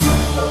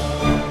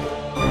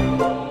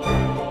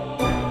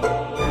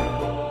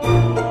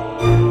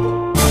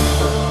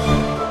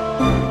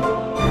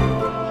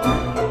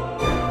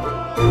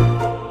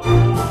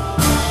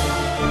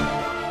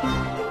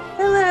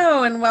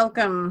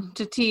Welcome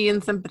to Tea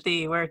and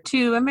Sympathy, where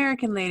two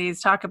American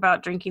ladies talk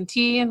about drinking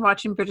tea and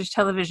watching British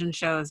television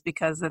shows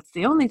because that's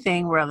the only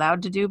thing we're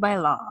allowed to do by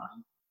law.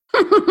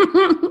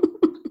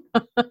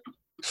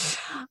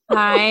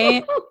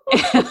 I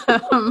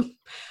am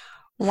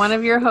one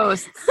of your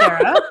hosts,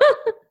 Sarah.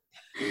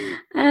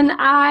 And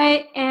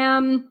I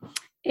am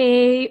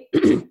a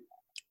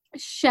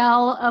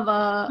shell of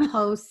a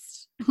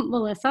host,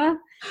 Melissa.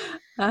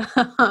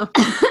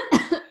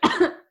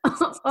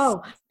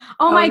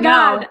 Oh my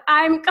God. No.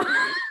 I'm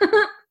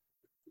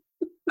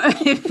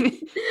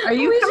Are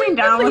you coming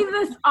down leave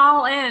this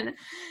all in?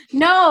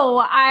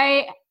 No,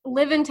 I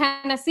live in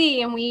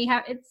Tennessee and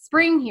it's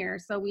spring here,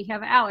 so we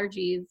have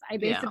allergies. I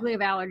basically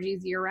have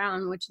allergies year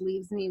round, which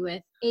leaves me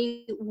with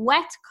a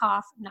wet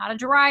cough, not a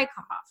dry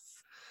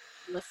cough.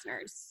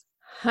 Listeners.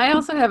 I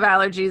also have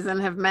allergies and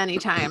have many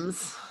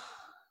times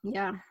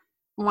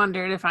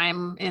wondered if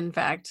I'm in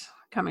fact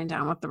coming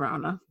down with the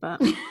Rona, but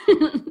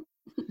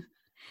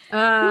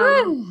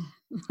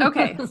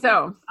okay,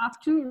 so off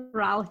to a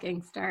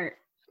rollicking start.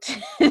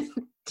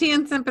 Tea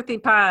and Sympathy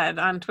Pod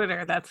on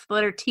Twitter. That's the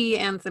letter T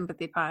and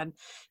Sympathy Pod.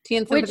 Tea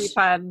and Sympathy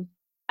Pod.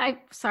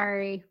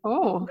 Sorry.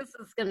 Oh, this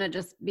is gonna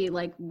just be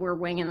like we're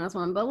winging this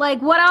one, but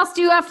like, what else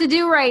do you have to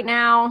do right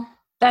now?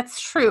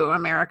 That's true,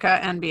 America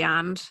and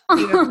beyond.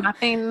 You have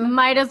nothing.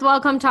 Might as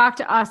well come talk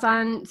to us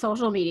on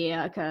social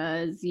media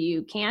because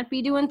you can't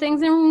be doing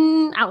things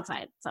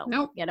outside. So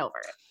Get over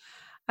it.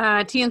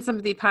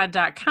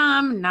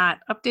 teaandsympathypod.com, not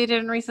updated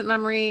in recent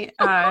memory.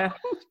 My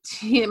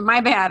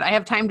bad. I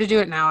have time to do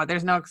it now.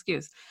 There's no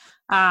excuse.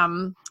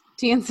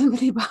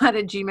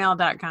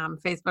 teaandsympathypod@gmail.com,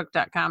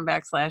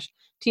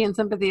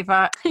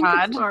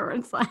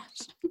 facebook.com/teaandsympathypod.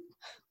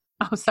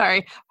 Oh,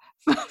 sorry.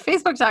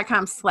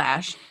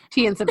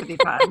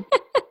 facebook.com/teaandsympathypod.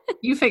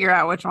 You figure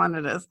out which one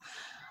it is.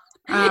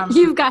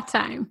 You've got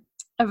time.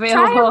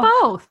 Available. Try them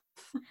both.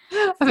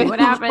 See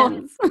what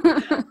happens.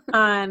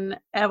 On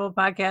Apple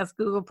Podcasts,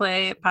 Google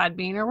Play,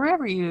 Podbean, or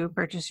wherever you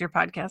purchase your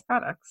podcast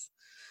products.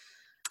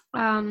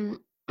 I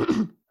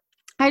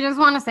just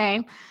want to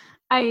say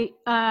I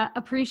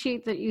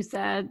appreciate that you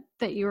said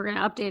that you were going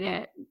to update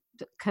it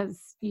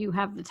because you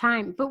have the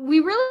time, but we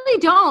really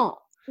don't.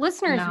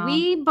 Listeners,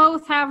 we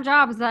both have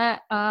jobs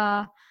that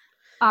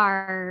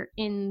are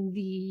in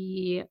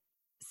the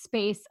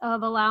space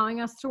of allowing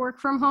us to work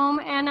from home,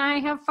 and I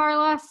have far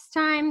less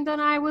time than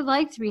I would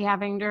like to be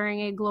having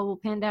during a global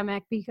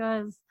pandemic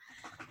because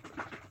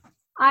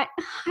hi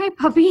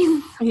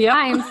puppies. Yep.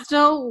 I am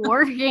still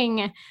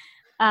working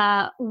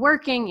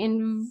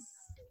in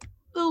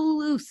the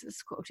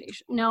loosest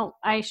quotation. No,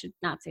 I should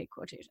not say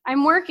quotation.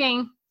 I'm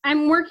working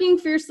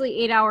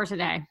fiercely 8 hours a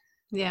day.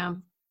 Yeah.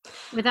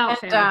 Without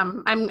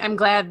fail. I'm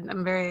glad.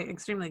 I'm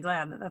extremely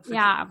glad that that's the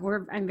case.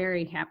 I'm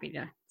very happy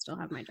to still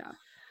have my job.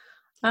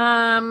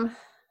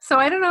 So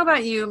I don't know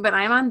about you, but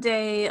I'm on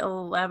day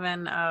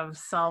 11 of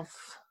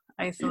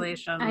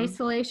self-isolation.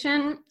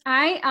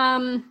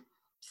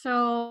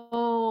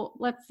 So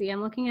let's see,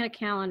 I'm looking at a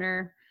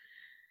calendar.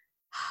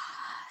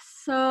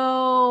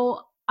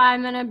 So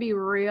I'm going to be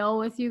real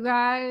with you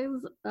guys.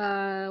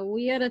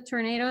 We had a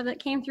tornado that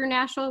came through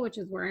Nashville, which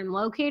is where I'm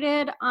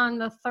located, on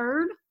the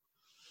 3rd.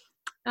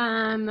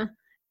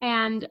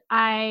 And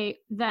I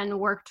then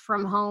worked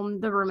from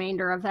home the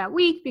remainder of that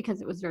week because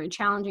it was very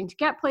challenging to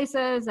get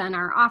places and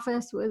our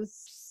office was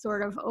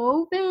sort of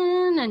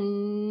open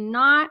and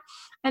not.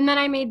 And then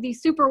I made the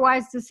super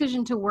wise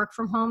decision to work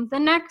from home the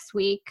next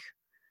week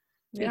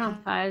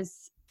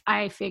because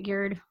I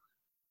figured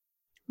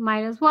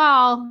might as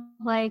well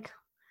work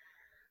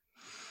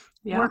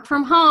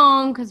from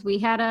home because we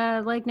had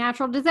a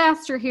natural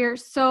disaster here.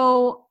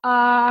 So,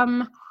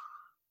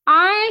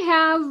 I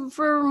have,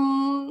 for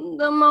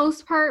the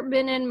most part,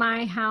 been in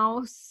my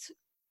house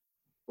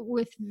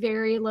with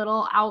very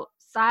little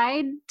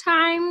outside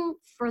time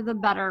for the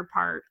better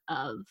part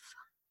of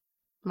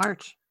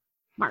March.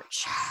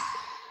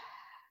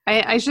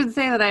 I should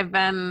say that I've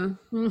been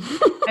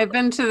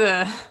to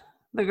the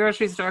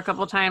grocery store a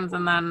couple times,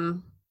 and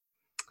then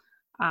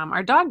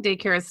our dog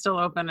daycare is still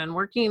open, and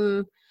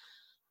working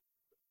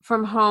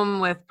from home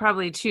with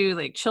probably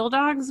 2 chill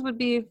dogs would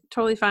be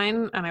totally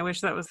fine. And I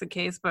wish that was the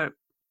case, but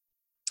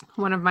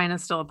one of mine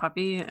is still a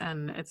puppy,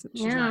 and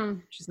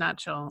she's not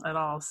chill at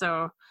all.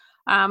 So,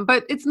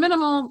 but it's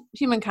minimal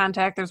human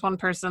contact. There's one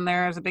person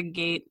there. There's a big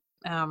gate.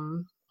 I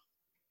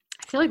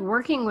feel like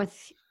working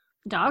with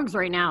dogs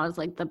right now is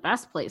the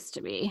best place to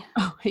be.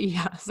 Oh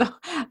yeah. So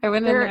I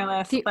went in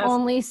there the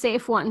only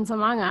safe ones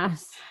among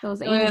us.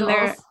 Those angels. I went in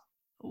there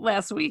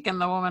last week,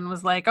 and the woman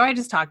was like, "Oh, I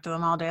just talked to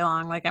them all day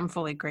long. I'm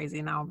fully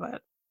crazy now."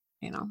 But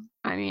I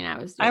mean, I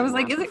was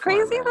like, "Is it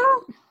crazy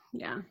though?"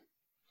 Yeah.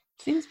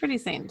 Seems pretty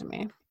sane to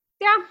me.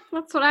 Yeah,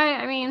 that's what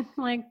I was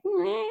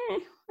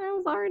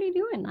already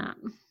doing that.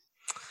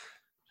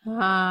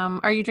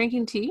 Are you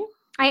drinking tea?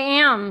 I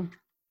am.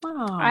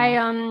 Oh, I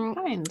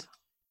kind.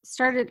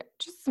 started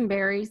just some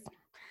berries.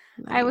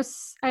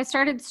 Nice. I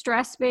started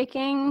stress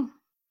baking,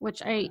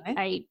 which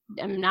I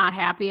am not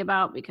happy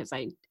about because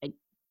I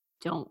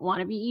don't want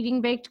to be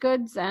eating baked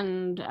goods,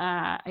 and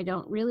I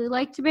don't really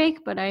like to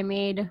bake, but I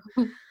made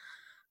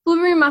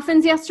blueberry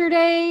muffins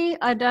yesterday,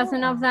 a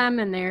dozen of them,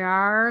 and they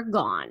are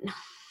gone.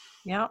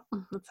 Yep,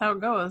 that's how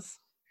it goes.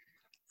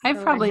 I've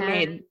So probably I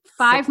had made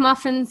 5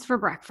 muffins for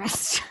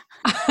breakfast.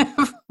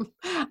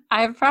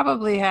 I've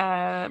probably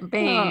had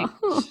baked.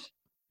 Oh.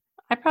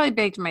 I probably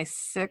baked my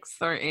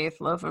 6th or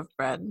 8th loaf of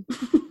bread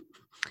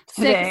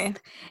today.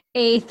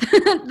 6th,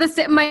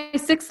 8th, my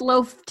 6th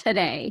loaf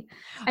today.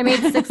 I made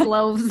 6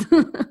 loaves.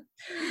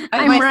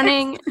 I'm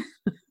running.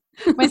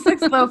 My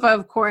 6th loaf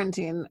of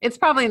quarantine. It's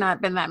probably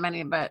not been that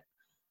many, but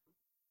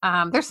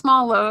they're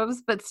small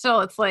loaves, but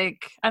still, it's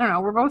like, I don't know,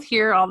 we're both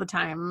here all the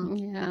time.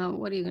 Yeah,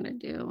 what are you going to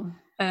do?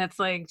 And it's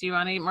like, do you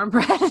want to eat more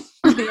bread?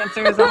 The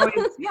answer is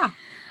always, yeah.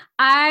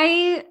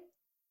 I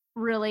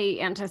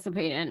really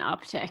anticipate an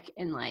uptick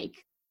in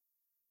like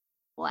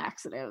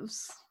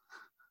laxatives.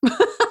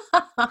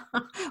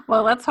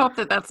 Well, let's hope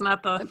that that's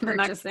not the purchasing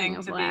next thing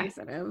of to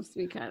laxatives,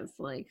 because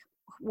like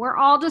we're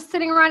all just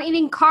sitting around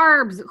eating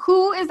carbs.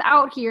 Who is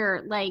out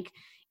here like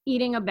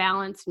eating a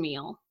balanced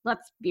meal?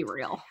 Let's be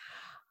real.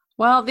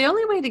 Well, the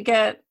only way to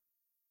get,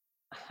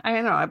 I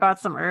don't know, I bought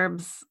some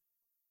herbs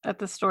at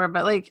the store,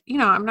 but like, you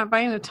know, I'm not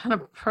buying a ton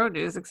of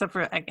produce except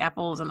for like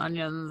apples and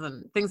onions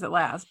and things that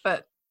last.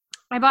 But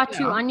I bought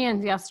 2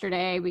 onions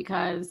yesterday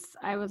because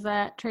I was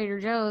at Trader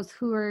Joe's,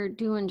 who are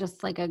doing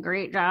just like a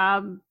great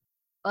job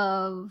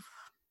of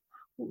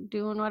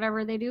doing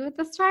whatever they do at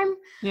this time.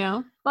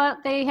 Yeah. But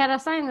they had a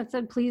sign that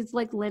said, please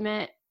like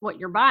limit what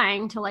you're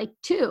buying to like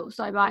 2.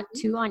 So I bought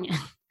 2 onions.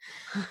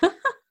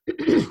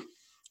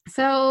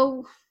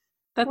 So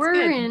we're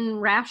good. in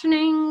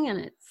rationing, and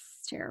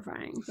it's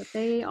terrifying. But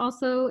they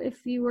also,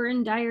 if you were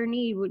in dire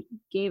need,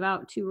 gave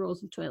out 2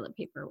 rolls of toilet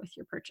paper with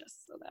your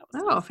purchase. So that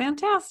was nice.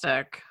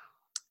 Fantastic.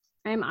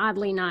 I'm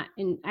oddly not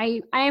in.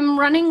 I am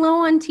running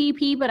low on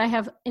TP, but I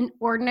have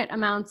inordinate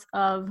amounts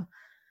of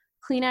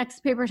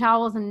Kleenex, paper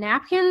towels, and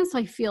napkins, so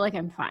I feel like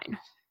I'm fine.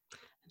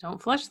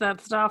 Don't flush that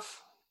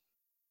stuff.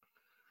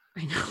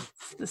 I know.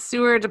 The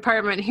sewer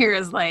department here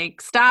is like,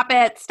 stop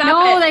it.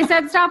 No, they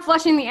said stop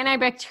flushing the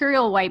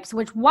antibacterial wipes,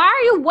 which, why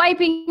are you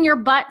wiping your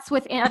butts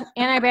with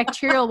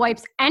antibacterial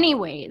wipes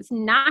anyways?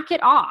 Knock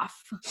it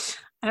off.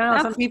 I don't know.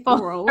 That's some people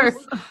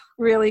gross. are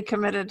really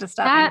committed to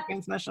stopping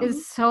transmission.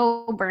 Is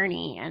so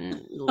Bernie.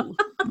 And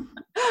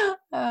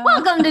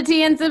welcome to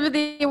Tea and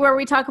Sympathy, where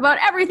we talk about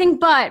everything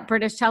but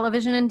British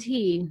television and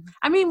tea.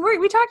 I mean,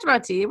 we talked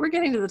about tea. We're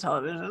getting to the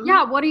television.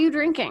 Yeah. What are you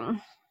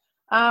drinking?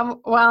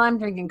 Well, I'm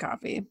drinking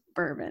coffee,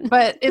 bourbon,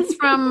 but it's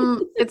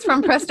from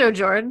Presto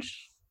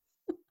George.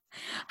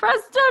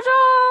 Presto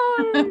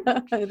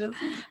George.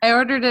 I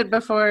ordered it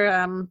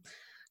before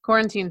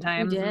quarantine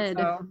times. You did.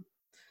 So,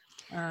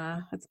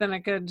 it's been a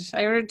good.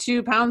 I ordered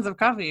 2 pounds of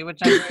coffee, which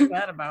I'm very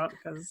glad about,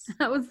 because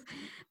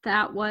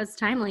that was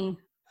timely.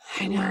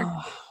 I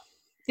know.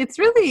 It's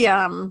really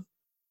I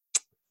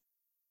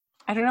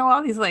don't know,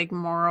 all these like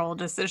moral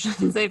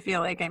decisions I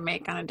feel like I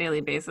make on a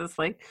daily basis.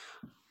 Like,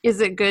 is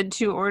it good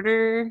to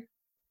order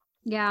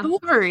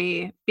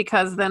delivery,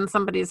 because then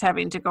somebody's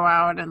having to go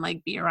out and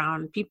like be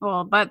around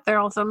people, but they're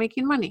also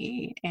making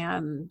money,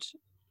 and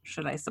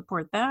should I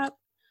support that?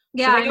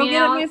 Yeah, should I go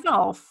get it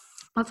myself?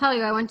 I'll tell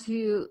you, I went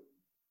to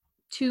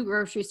 2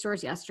 grocery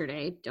stores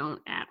yesterday.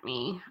 Don't at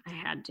me. I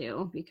had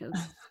to, because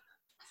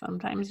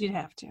sometimes you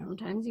have to.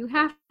 Sometimes you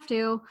have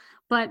to.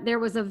 But there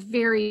was a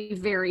very,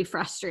 very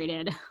flustered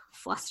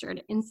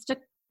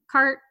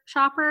Instacart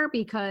shopper,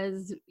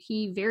 because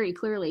he very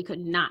clearly could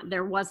not.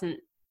 There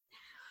wasn't.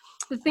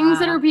 The things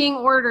that are being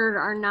ordered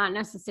are not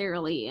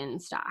necessarily in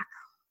stock.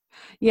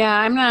 Yeah,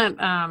 I'm not.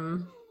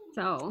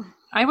 So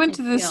I went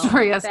to the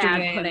store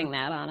yesterday. Bad putting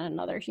that on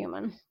another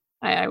human.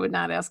 I would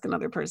not ask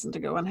another person to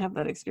go and have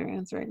that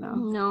experience right now.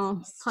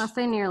 No. Plus,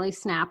 I nearly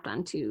snapped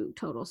on 2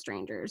 total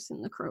strangers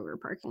in the Kroger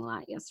parking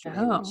lot yesterday.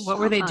 Oh, what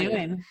were they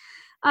doing?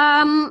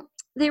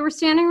 They were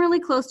standing really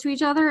close to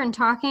each other and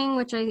talking,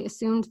 which I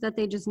assumed that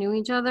they just knew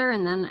each other.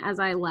 And then as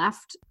I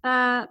left,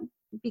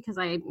 because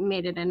I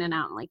made it in and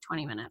out in like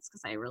 20 minutes,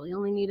 because I really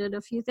only needed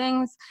a few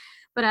things.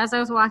 But as I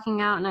was walking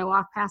out and I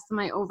walked past them,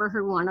 I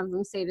overheard one of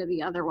them say to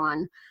the other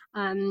one,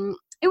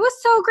 "It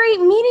was so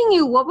great meeting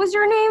you. What was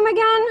your name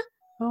again?"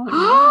 Oh,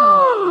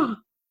 no.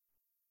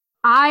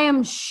 I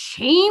am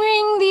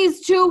shaming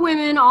these 2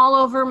 women all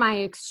over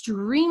my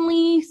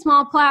extremely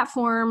small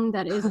platform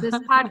that is this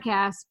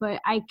podcast, but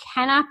I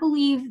cannot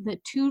believe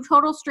that 2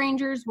 total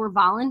strangers were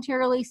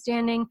voluntarily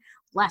standing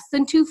less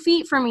than 2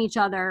 feet from each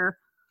other.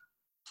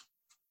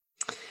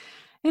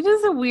 It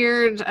is a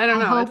weird, I don't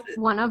know. I hope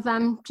one of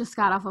them just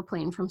got off a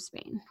plane from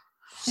Spain.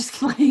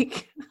 Just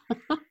like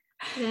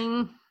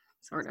thing,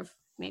 sort of,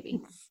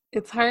 maybe.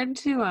 It's hard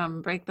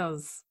to break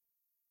those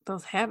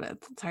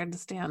habits. It's hard to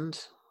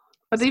stand.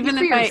 But Speak even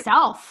for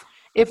yourself.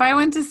 If I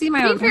went to see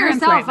my own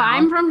parents right now,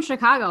 I'm from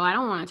Chicago. I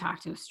don't want to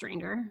talk to a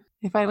stranger.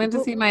 If I went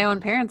to see my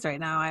own parents right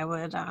now, I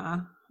would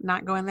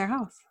not go in their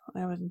house.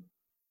 I would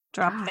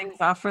drop things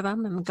off for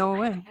them and go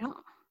away.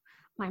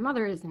 My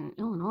mother is in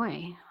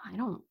Illinois.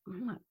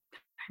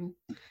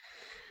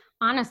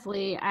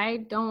 Honestly, I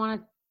don't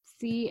want to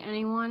see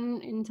anyone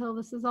until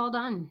this is all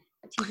done.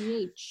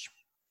 TBH.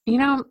 You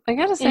know, I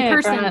gotta say, in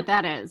person,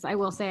 that is. I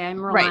will say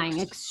I'm relying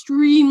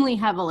extremely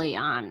heavily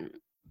on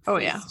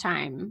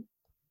FaceTime,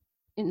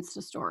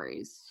 Insta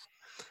stories.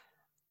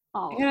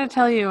 I gotta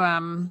tell you,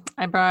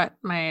 I brought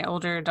my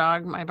older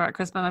dog. I brought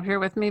Crispin up here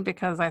with me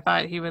because I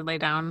thought he would lay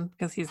down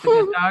because he's the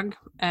good dog,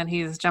 and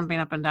he's jumping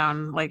up and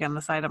down like on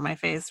the side of my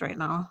face right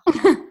now.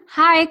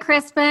 Hi,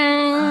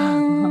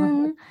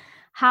 Crispin.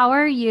 How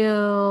are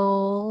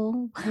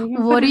you?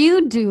 What are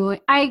you doing?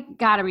 I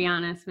gotta be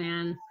honest,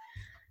 man.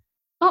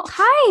 Oh,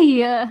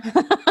 hi.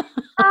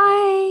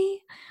 Hi.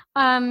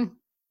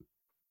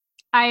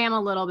 I am a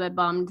little bit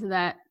bummed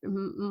that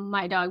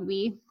my dog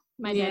B,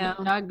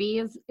 dog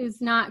B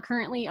is not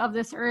currently of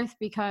this earth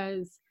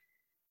because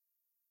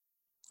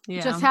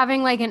just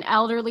having like an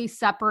elderly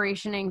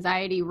separation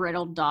anxiety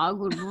riddled dog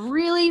would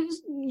really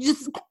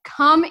just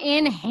come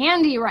in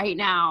handy right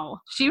now.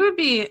 She would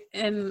be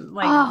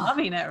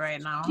loving it right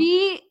now.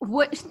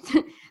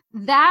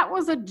 That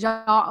was a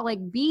dog,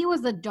 like B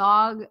was a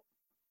dog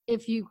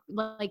if you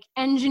like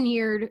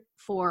engineered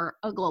for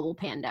a global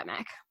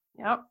pandemic.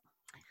 Yep.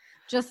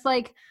 Just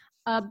like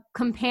a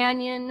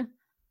companion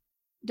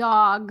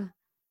dog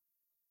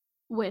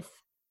with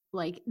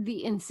like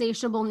the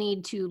insatiable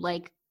need to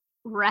like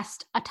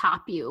rest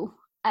atop you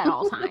at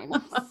all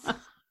times.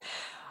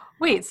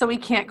 Wait, so we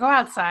can't go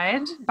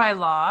outside by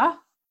law,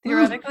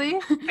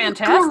 theoretically?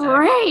 Fantastic.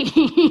 Great.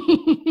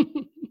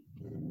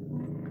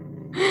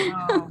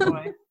 Oh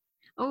boy.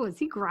 Oh, is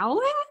he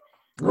growling?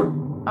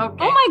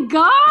 Okay. Oh my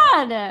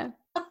God.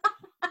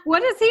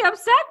 What is he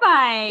upset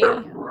by?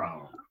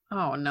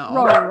 Oh no.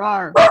 Roar,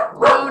 roar.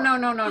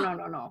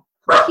 No.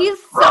 He's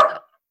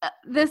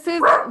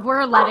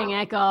we're letting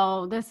it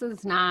go. We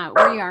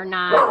are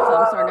not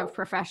some sort of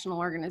professional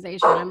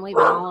organization. I'm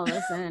leaving all of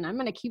this in. I'm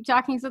going to keep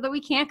talking so that we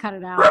can't cut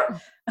it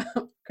out.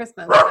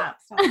 Christmas, stop.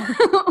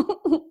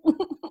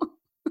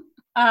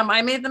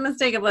 I made the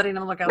mistake of letting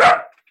him look out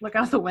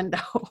the window.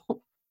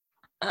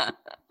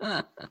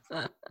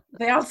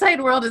 The outside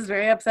world is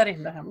very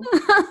upsetting to him.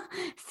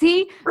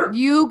 See,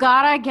 you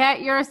gotta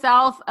get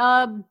yourself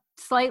a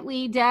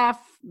slightly deaf,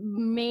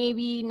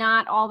 maybe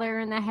not all there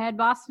in the head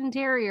Boston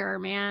Terrier,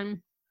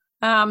 man.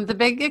 The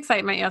big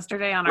excitement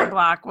yesterday on our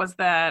block was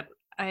that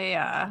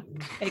a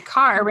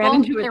car ran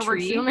into a tree. Were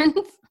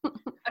humans?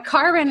 A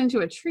car ran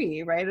into a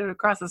tree right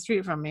across the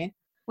street from me.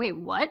 Wait,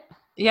 what?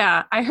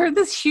 Yeah, I heard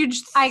this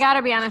huge. I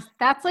gotta be honest,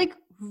 that's like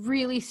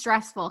really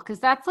stressful because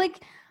that's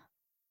like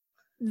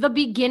the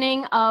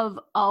beginning of,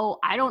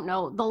 I don't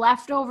know, The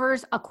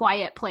Leftovers, A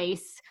Quiet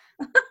Place,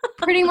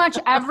 pretty much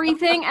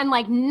everything. And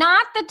like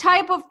not the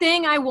type of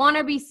thing I want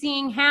to be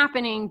seeing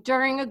happening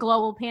during a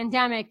global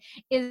pandemic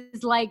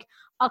is like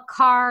a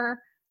car,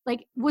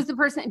 like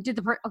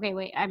okay,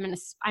 wait, I'm going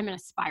to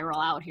spiral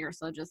out here.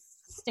 So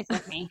just stick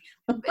with me.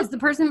 Is the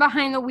person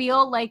behind the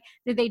wheel, like,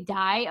 did they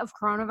die of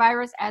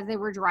coronavirus as they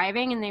were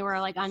driving and they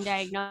were like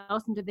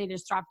undiagnosed, and did they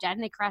just drop dead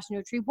and they crashed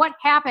into a tree? What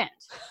happened?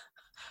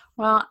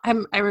 Well,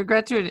 I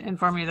regret to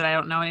inform you that I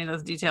don't know any of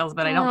those details,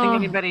 but I don't think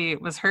anybody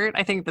was hurt.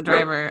 I think the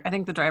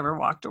driver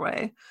walked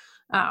away.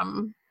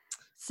 Because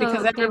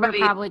they were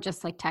probably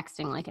just like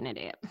texting like an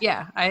idiot.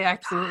 Yeah, I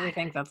absolutely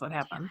think that's what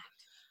happened.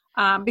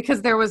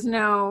 Because there was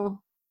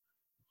no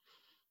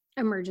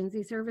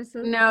emergency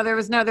services. No, there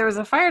was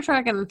a fire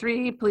truck and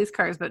 3 police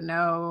cars, but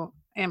no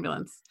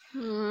ambulance.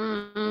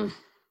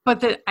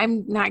 But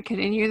I'm not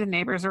kidding you. The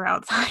neighbors are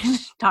outside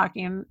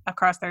talking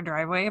across their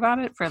driveway about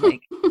it for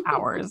like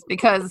hours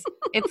because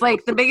it's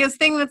like the biggest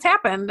thing that's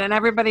happened and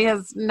everybody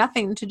has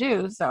nothing to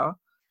do. So,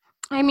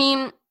 I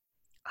mean,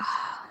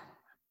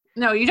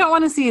 no, you don't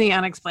want to see the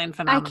unexplained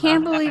phenomenon. I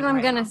can't believe I'm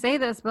going to say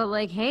this, but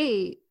like,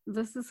 hey,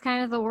 this is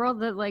kind of the world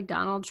that like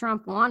Donald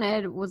Trump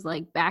wanted, was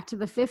like back to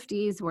the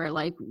 50s where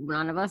like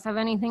none of us have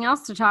anything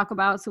else to talk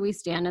about. So we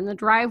stand in the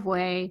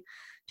driveway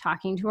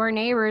talking to our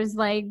neighbors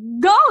like,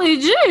 golly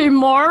gee,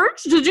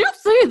 Marge, did you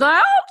see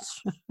that?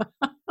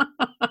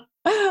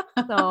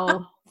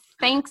 So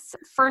thanks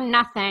for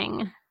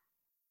nothing.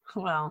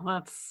 Well,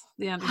 that's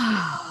the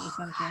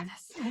understatement.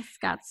 This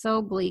got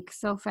so bleak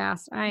so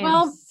fast. I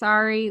am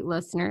sorry,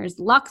 listeners.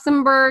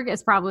 Luxembourg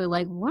is probably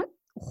like, what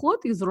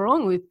is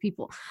wrong with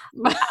people?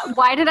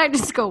 Why did I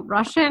just go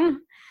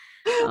Russian?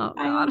 Oh, God.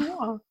 I don't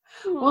know.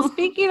 Well,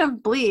 speaking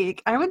of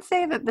bleak, I would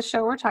say that the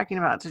show we're talking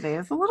about today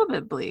is a little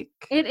bit bleak.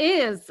 It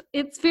is.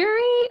 It's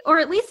very, or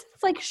at least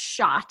it's like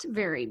shot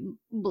very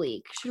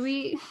bleak. Should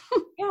we?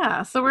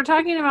 Yeah. So we're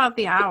talking about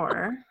The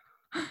Hour.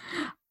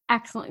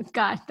 Excellent.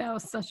 God, that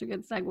was such a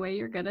good segue.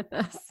 You're good at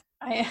this.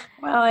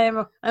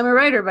 I'm a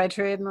writer by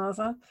trade,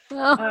 Melissa.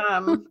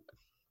 Oh.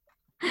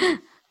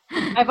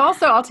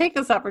 I'll take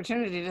this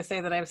opportunity to say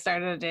that I've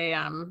started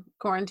a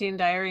quarantine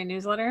diary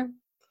newsletter.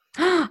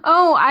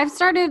 Oh, I've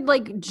started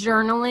like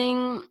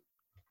journaling,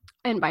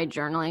 and by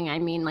journaling I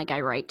mean like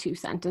I write 2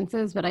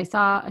 sentences, but I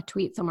saw a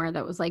tweet somewhere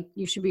that was like,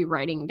 you should be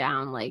writing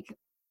down like.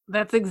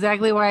 That's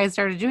exactly why I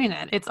started doing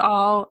it. It's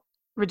all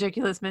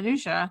ridiculous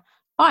minutia,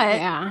 but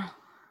yeah,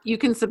 You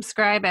can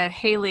subscribe at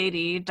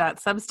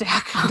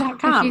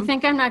heylady.substack.com. If you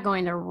think I'm not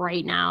going to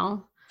right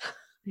now.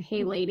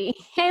 Hey, lady.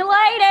 Hey,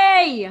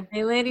 lady!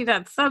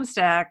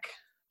 Heylady.substack.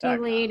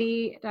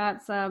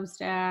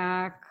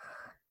 Heylady.substack.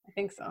 I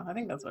think so. I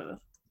think that's what it is.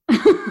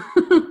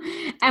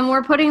 And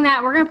we're going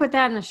to put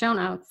that in the show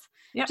notes.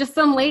 Yep. Just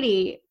some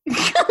lady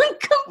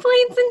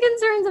complaints and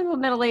concerns of a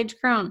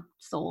middle-aged crone.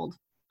 Sold.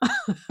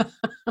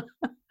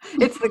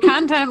 It's the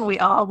content we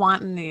all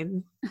want and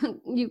need.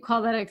 You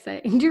call that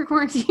exciting. Dear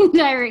Quarantine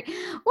Diary.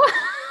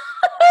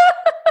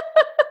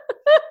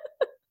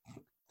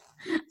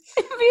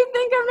 If you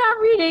think I'm not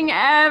reading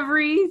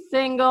every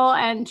single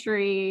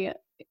entry,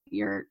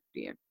 you're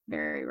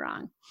very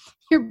wrong.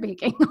 You're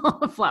baking all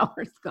the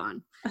flour's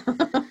gone.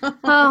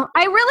 I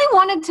really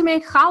wanted to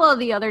make challah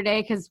the other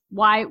day because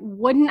why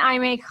wouldn't I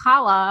make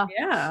challah?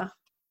 Yeah.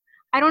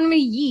 I don't have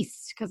any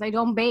yeast because I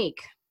don't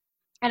bake.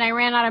 And I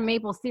ran out of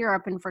maple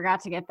syrup and forgot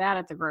to get that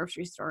at the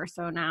grocery store.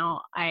 So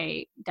now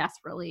I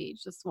desperately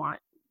just want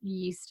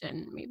yeast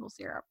and maple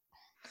syrup.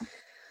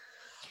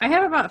 I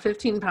have about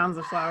 15 pounds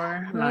of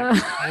flour. I'm not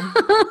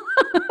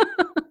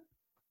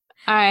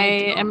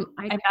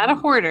a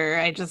hoarder.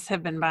 I just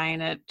have been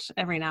buying it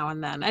every now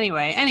and then.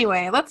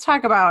 Anyway, let's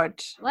talk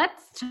about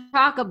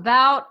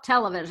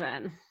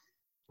television.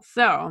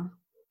 So,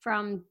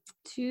 from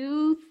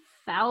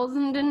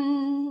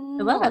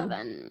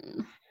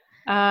 2011.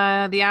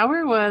 The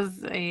Hour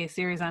was a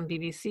series on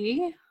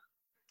BBC.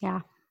 Yeah.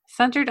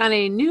 Centered on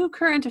a new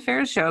current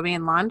affairs show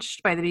being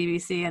launched by the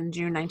BBC in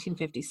June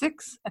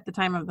 1956 at the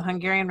time of the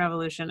Hungarian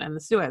Revolution and the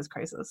Suez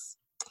Crisis.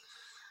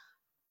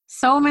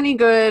 So many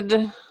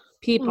good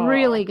people.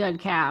 Really good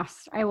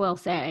cast, I will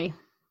say.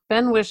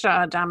 Ben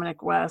Whishaw,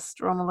 Dominic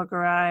West, Romola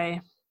Garai,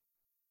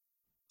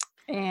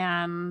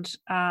 and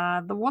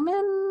the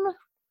woman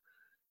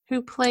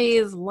who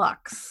plays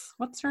Lux.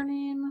 What's her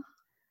name?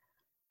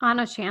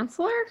 Anna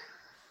Chancellor?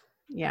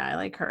 Yeah, I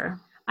like her.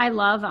 I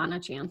love Anna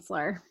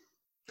Chancellor.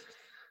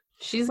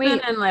 She's been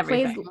in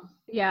everything.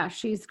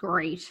 She's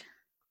great.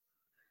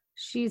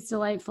 She's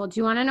delightful. Do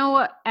you want to know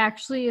what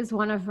actually is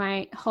one of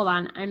my... Hold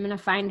on, I'm going to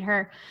find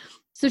her.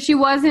 So she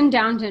was in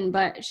Downton,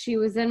 but she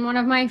was in one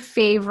of my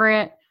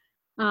favorite...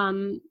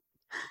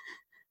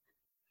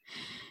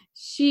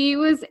 she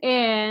was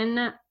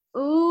in...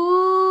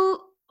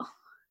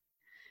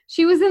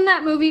 She was in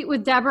that movie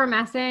with Deborah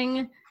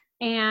Messing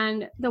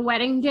and The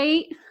Wedding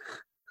Date.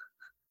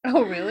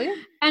 Oh, really?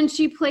 And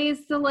she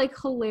plays the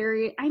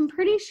hilarious... I'm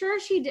pretty sure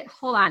she did...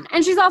 Hold on.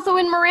 And she's also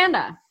in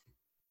Miranda.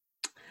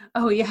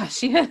 Oh, yeah,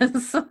 she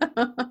is.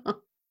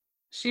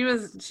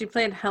 She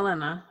played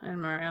Helena in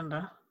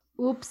Miranda.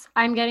 Oops,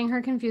 I'm getting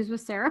her confused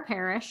with Sarah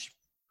Parrish.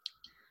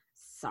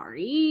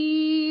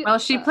 Sorry. Well,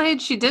 she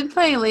did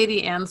play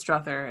Lady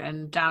Anstruther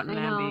in Downton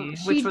Abbey,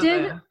 which was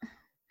a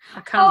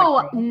comic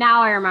role.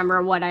 Now I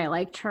remember what I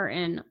liked her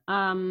in.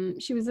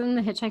 She was in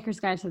The Hitchhiker's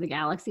Guide to the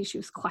Galaxy. She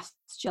was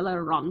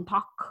Questula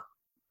Ronpak.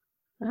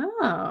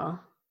 Oh.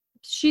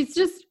 She's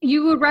just,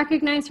 you would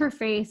recognize her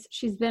face.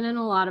 She's been in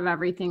a lot of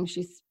everything.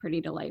 She's pretty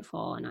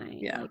delightful, and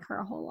I like her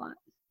a whole lot.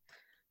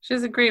 She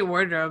has a great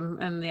wardrobe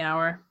in The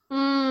Hour.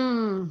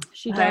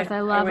 She does.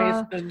 I love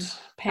a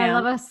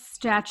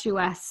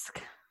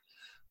statuesque.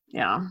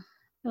 Yeah.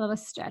 I love a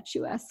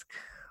statuesque.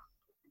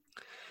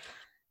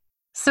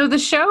 So the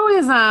show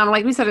is,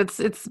 like we said,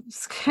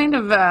 it's kind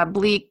of a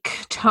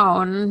bleak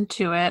tone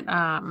to it,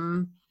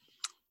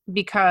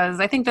 because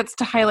I think that's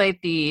to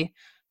highlight the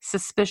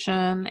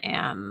suspicion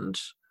and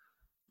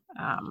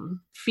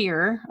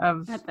fear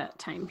of at that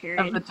time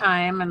period of the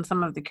time and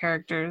some of the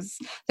characters.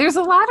 There's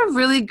a lot of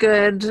really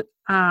good.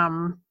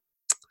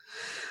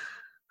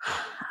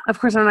 Of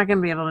course, I'm not going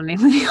to be able to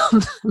name any of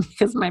them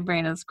because my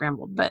brain is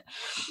scrambled. But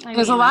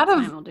there's a lot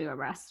of. We'll do a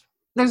rest.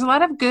 There's a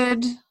lot of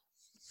good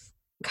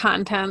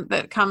content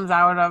that comes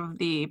out of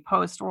the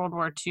post-World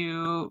War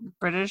II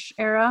British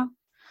era.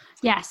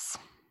 Yes.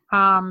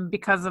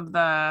 Because of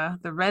the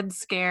Red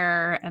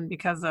Scare and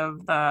because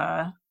of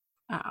the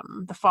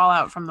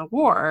fallout from the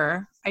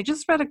war. I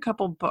just read a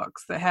couple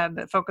books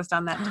that focused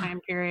on that time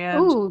period.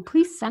 Oh,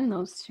 please send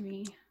those to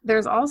me.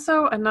 There's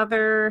also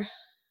another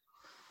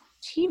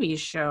TV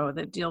show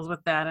that deals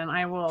with that, and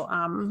I will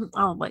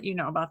I'll let you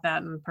know about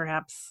that, and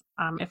perhaps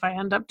if I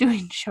end up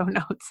doing show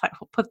notes, I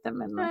will put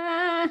them in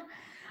the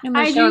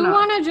I do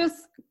want to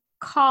just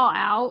call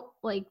out,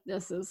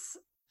 this is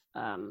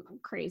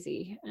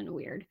crazy and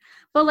weird,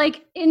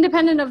 but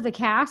independent of the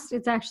cast,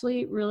 it's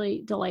actually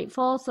really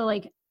delightful. So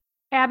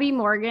Abby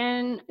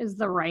Morgan is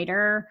the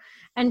writer,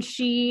 and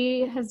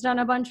she has done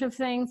a bunch of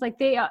things.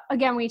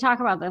 We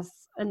talk about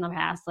this in the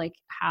past,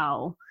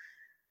 how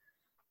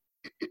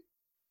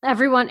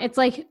everyone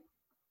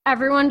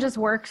just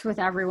works with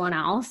everyone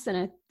else,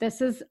 and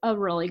this is a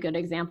really good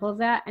example of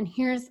that. And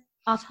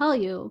I'll tell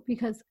you,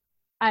 because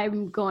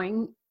I'm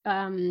going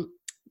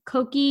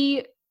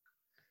Koki.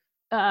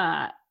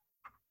 I'm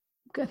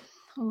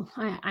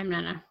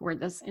gonna word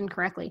this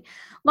incorrectly.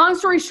 Long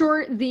story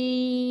short,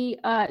 the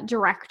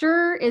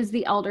director is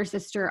the elder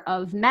sister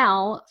of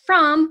Mel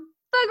from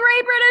The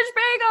Great British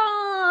Bake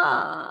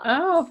Off.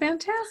 Oh,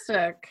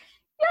 fantastic!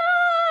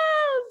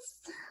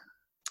 Yes.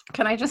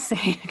 Can I just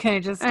say? Can I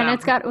just? And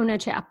it's got Una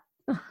Chaplin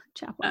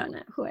in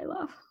it, who I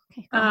love.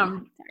 Okay, go ahead.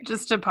 Sorry.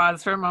 Just to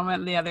pause for a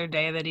moment. The other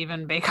day, that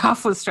even Bake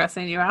Off was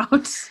stressing you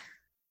out.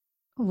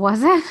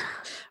 Was it?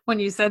 When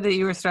you said that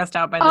you were stressed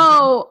out by the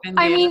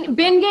I mean,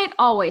 Bingate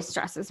always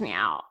stresses me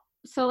out.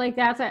 So like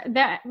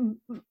that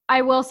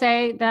I will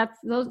say that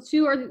those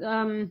two are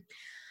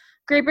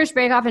Great British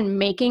Bake Off and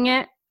Making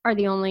It are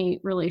the only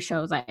really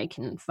shows I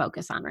can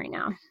focus on right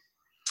now.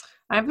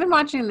 I've been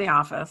watching The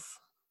Office.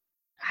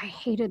 I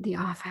hated The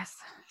Office.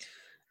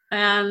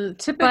 And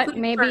typically, but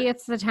maybe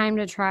it's the time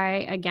to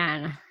try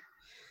again.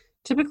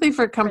 Typically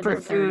for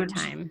comfort food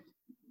time.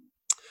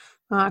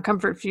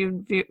 Comfort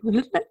food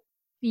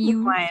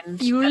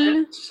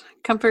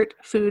comfort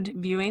food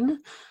viewing.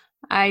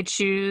 I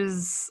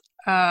choose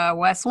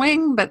West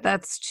Wing, but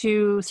that's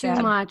too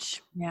sad.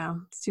 Much. Yeah,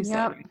 it's too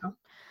sad right now.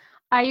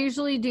 I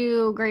usually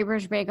do Great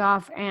British Bake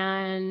Off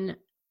and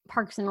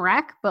Parks and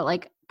Rec, but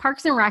like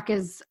Parks and Rec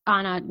is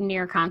on a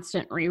near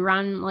constant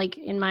rerun. Like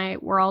in my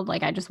world,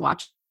 like I just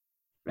watch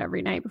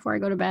every night before I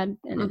go to bed,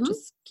 and it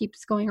just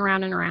keeps going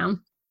around and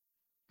around.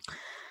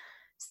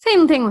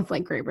 Same thing with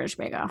like Great British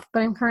Bake Off,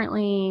 but I'm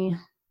currently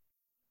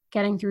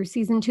getting through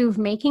season 2 of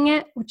Making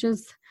It, which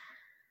is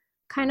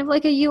kind of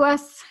like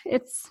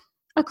it's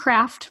a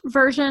craft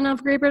version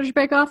of Great British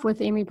Bake Off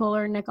with Amy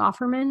Poehler and Nick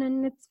Offerman,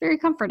 and it's very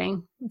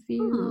comforting.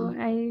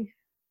 I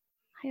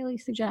highly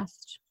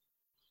suggest.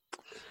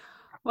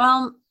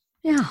 Well,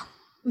 yeah,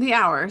 The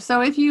Hour.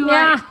 So if you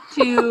like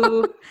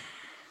to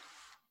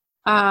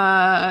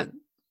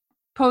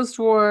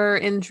post-war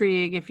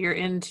intrigue, if you're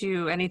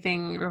into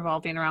anything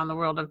revolving around the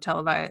world of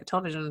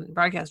television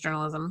broadcast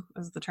journalism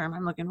is the term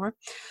I'm looking for.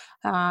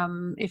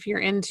 If you're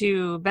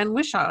into Ben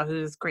Whishaw,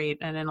 who's great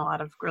and in a lot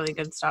of really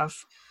good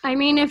stuff. I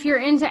mean, if you're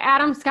into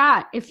Adam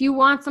Scott, if you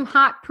want some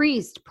hot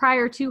priest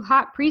prior to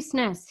hot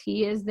priestness,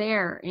 he is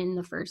there in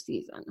the first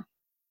season.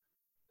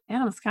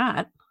 Adam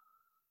Scott.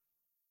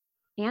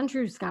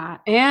 Andrew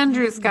Scott.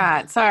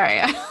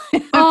 Sorry.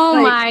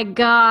 Oh my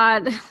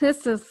God.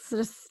 This is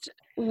just,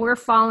 we're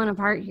falling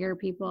apart here,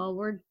 people.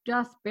 We're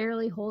just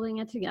barely holding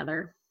it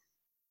together.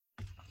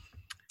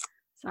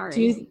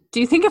 Sorry. Do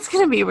you think it's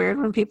going to be weird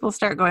when people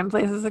start going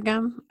places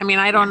again? I mean,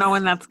 I don't know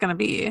when that's going to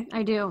be.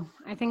 I do.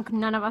 I think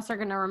none of us are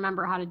going to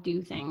remember how to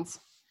do things.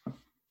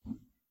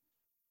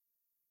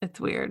 It's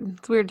weird.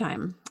 It's a weird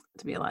time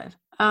to be alive.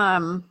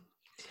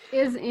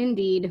 Is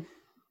indeed.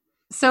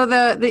 So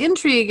the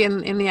intrigue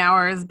in The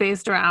Hour is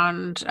based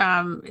around,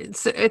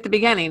 it's, at the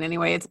beginning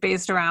anyway, it's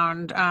based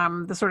around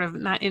the sort of,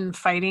 not in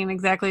fighting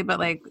exactly, but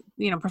like,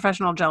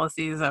 professional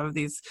jealousies of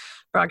these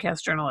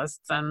broadcast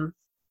journalists, and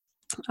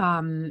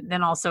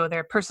then also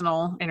their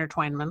personal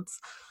intertwinements.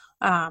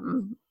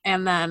 And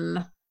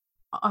then,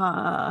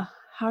 how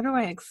do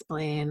I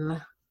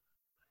explain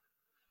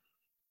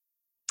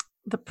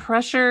the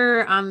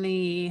pressure on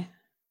the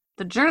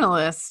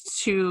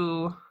journalists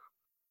to,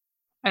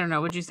 I don't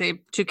know, would you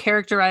say to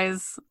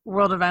characterize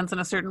world events in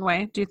a certain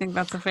way? Do you think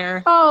that's a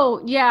fair?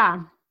 Oh,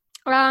 yeah.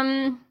 You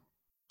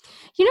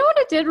know what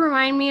it did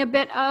remind me a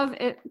bit of?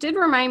 It did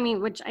remind me,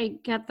 which I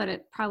get that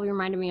it probably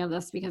reminded me of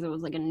this because it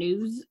was like a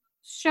news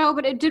show,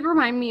 but it did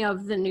remind me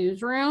of The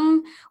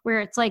Newsroom,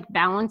 where it's like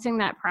balancing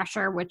that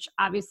pressure, which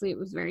obviously it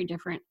was very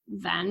different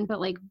then,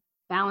 but like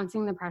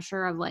balancing the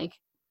pressure of like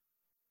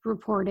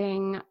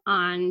reporting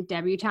on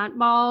debutante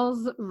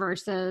balls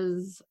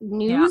versus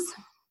news.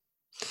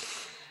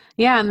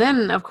 Yeah, and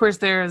then of course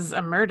there's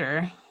a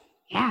murder.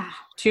 Yeah.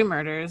 2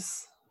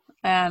 murders.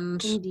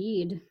 And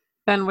indeed,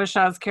 Ben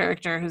Wishaw's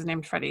character, who's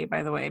named Freddie,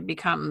 by the way,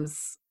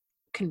 becomes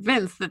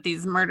convinced that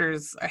these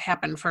murders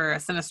happen for a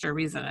sinister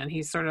reason, and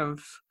he's sort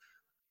of,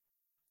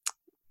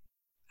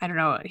 I don't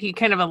know, he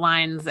kind of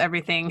aligns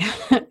everything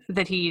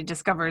that he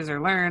discovers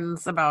or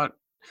learns about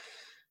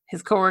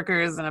his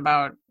coworkers and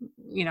about,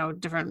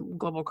 different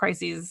global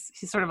crises.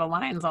 He sort of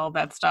aligns all of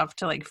that stuff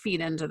to like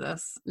feed into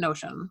this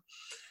notion.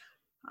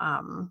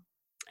 And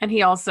he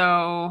has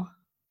a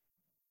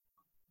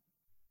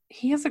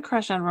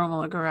crush on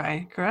Romola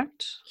Garai,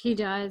 correct? He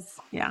does.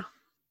 Yeah.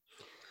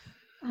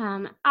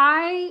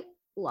 I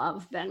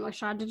love Ben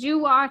Whishaw. Did you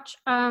watch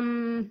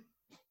A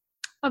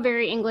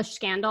Very English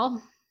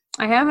Scandal?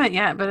 I haven't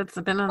yet, but it's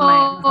been on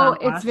my Oh,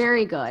 it's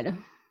very good.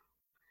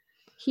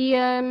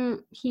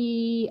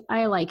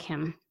 I like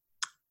him.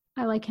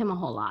 I like him a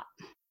whole lot.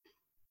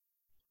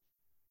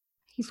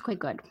 He's quite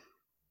good.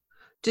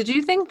 Did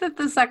you think that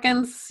the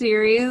second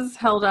series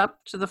held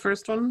up to the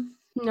first one?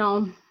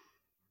 No.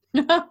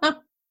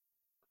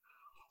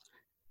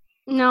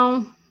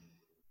 No.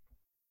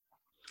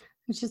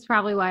 Which is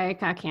probably why it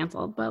got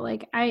canceled. But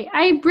like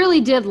I really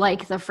did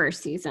like the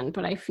first season,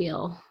 but I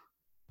feel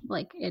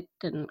like it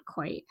didn't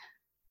quite.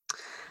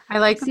 I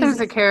like that there's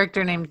a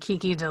character named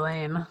Kiki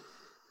Delane.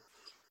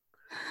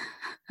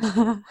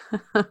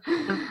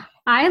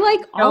 I like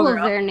all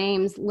of their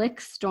names.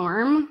 Lick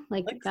Storm.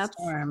 Like Lick that's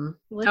Storm.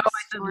 Lick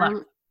Storm. I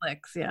did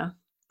Licks, yeah.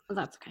 Oh,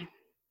 that's okay.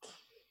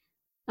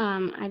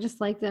 I just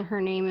like that her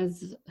name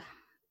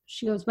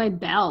she goes by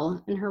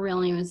Belle and her real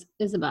name is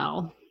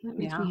Isabel. That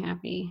makes me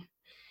happy.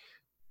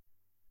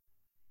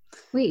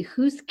 Wait,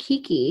 who's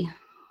Kiki?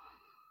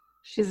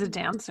 She's a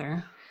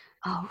dancer.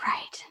 Oh,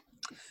 right.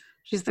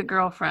 She's the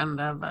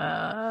girlfriend of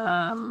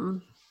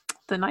the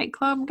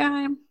nightclub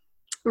guy.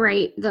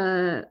 Right.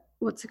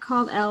 What's it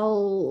called?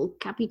 El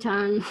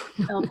Capitan.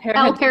 El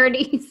El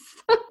Paradis.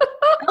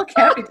 El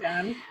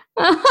Capitan.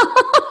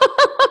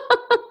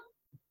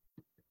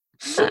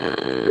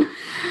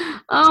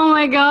 Oh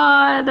my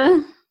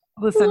God.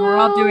 Listen, we're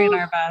all doing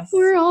our best.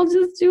 We're all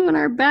just doing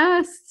our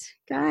best,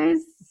 guys.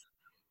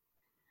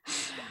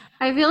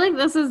 I feel like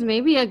this is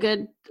maybe a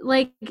good,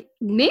 maybe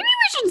we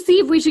should see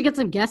if we should get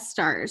some guest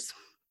stars.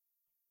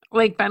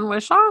 Like Ben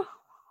Whishaw?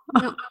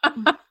 No.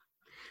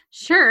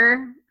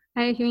 Sure.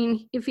 I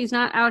mean, if he's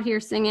not out here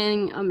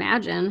singing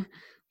Imagine,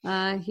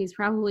 he's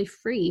probably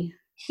free.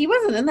 He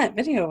wasn't in that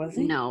video, was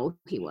he? No,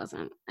 he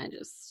wasn't.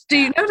 Do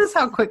you notice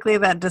how quickly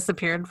that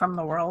disappeared from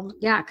the world?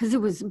 Yeah, because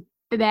it was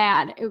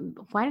bad.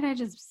 Why did I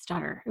just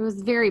stutter? It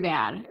was very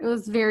bad. It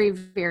was very,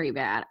 very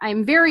bad.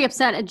 I'm very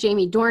upset at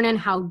Jamie Dornan.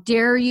 How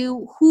dare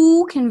you?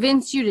 Who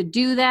convinced you to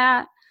do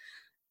that?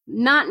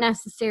 Not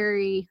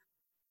necessary.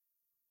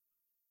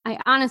 I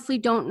honestly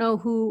don't know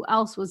who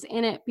else was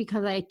in it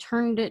because I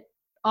turned it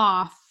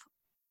off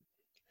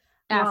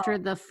after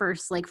the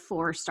first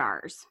 4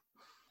 stars.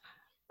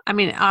 I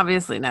mean,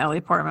 obviously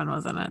Natalie Portman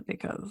was in it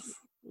because...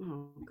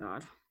 Oh,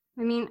 God.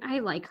 I mean, I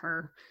like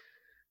her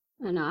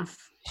enough.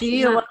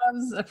 She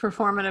loves a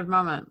performative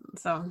moment,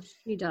 so...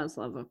 She does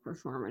love a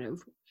performative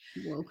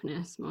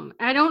wokeness moment.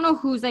 I don't know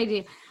whose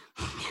idea...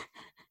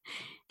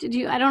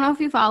 I don't know if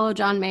you follow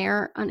John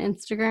Mayer on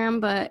Instagram,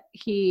 but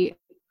he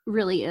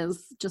really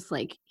is just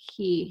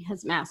he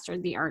has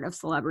mastered the art of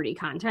celebrity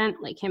content,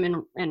 like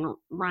him and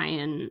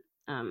Ryan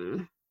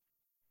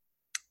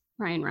Reynolds.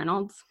 Ryan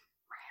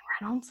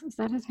Reynolds, is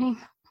that his name?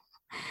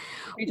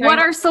 What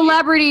are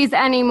celebrities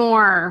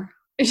anymore?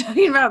 Are you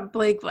talking about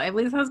Blake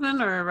Lively's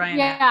husband or Ryan?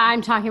 Yeah,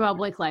 I'm talking about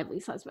Blake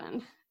Lively's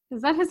husband.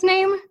 Is that his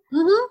name?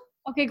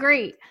 Mm-hmm. Okay,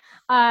 great.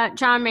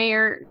 John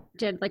Mayer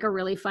did a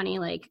really funny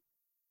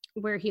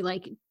where he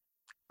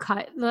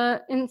cut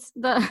the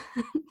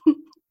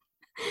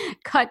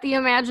cut the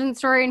Imagine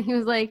story, and he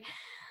was like,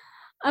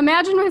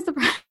 imagine my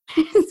surprise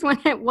when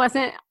it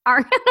wasn't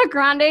Ariana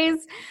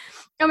Grande's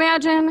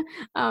Imagine,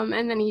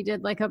 and then he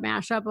did a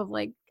mashup of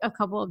a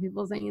couple of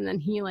people singing, and then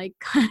he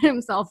cut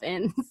himself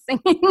in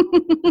singing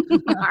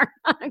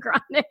Ariana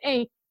Grande.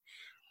 It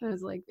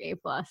was A+,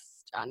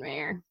 John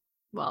Mayer.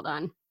 Well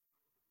done.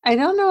 I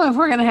don't know if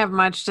we're going to have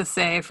much to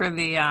say for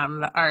the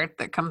art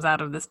that comes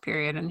out of this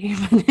period in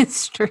human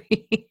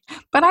history,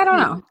 but I don't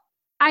know.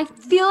 I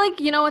feel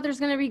there's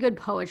going to be good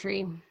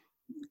poetry.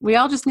 We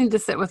all just need to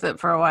sit with it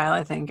for a while,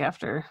 I think,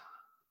 after.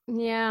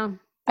 Yeah.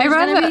 There's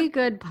going to be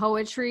good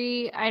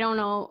poetry. I don't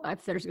know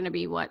if there's going to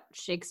be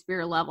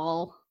Shakespeare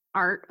level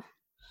art.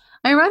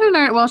 I read an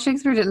art. Well,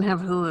 Shakespeare didn't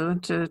have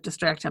Hulu to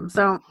distract him.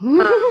 So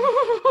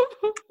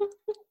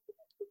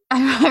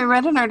I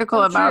read an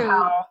article about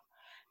how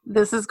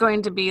this is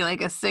going to be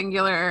a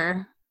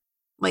singular,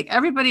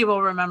 everybody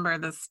will remember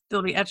this.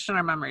 It'll be etched in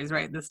our memories,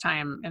 right? This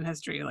time in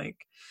history,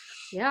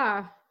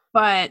 yeah.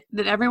 But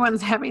that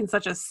everyone's having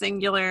such a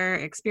singular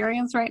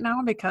experience right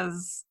now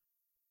because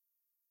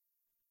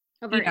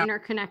of our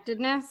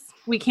interconnectedness.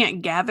 We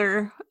can't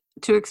gather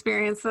to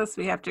experience this.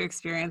 We have to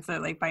experience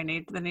it by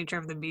the nature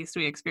of the beast.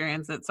 We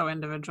experience it so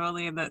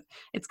individually that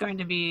it's going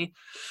to be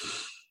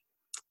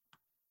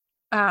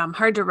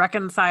hard to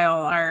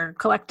reconcile our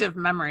collective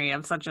memory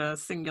of such a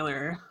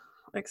singular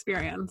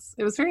experience.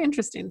 It was very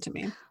interesting to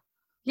me.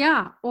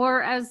 Yeah.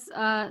 Or as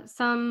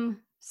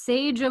some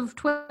sage of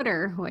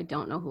Twitter, who I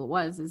don't know who it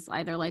was, is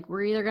either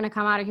we're either going to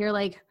come out of here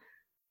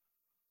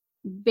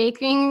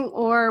baking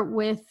or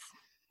with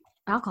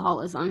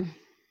alcoholism.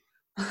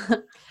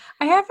 I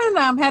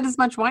haven't had as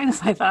much wine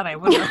as I thought I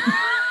would have,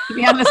 to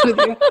be honest with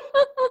you.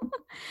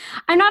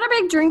 I'm not a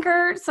big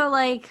drinker, so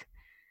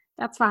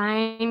that's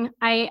fine.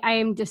 I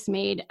am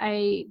dismayed.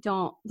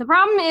 The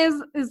problem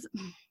is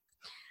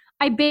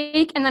I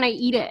bake and then I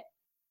eat it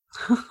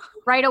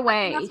right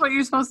away. That's what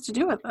you're supposed to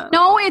do with it.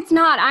 No, it's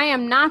not. I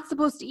am not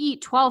supposed to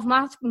eat 12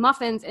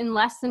 muffins in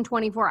less than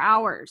 24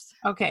 hours.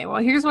 Okay,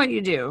 well, here's what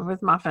you do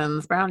with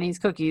muffins, brownies,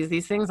 cookies.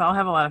 These things all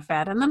have a lot of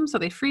fat in them, so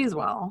they freeze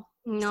well.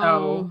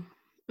 No.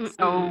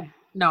 So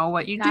no,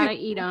 what you gotta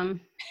eat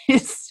them.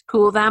 Is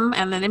cool them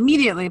and then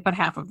immediately put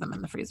half of them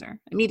in the freezer.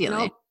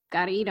 Immediately. Nope,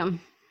 gotta eat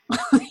them.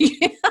 That's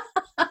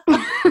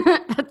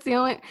the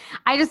only.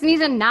 I just need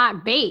to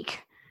not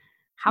bake.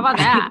 How about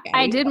that?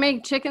 I did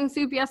make chicken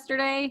soup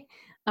yesterday,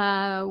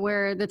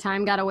 where the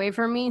time got away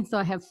from me, so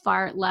I have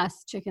far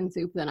less chicken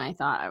soup than I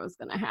thought I was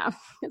gonna have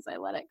because I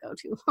let it go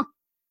too long.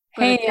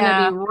 But it's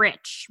gonna be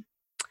rich,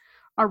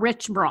 a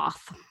rich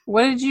broth.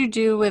 What did you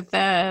do with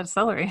the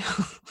celery?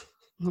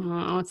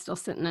 Oh, it's still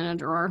sitting in a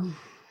drawer.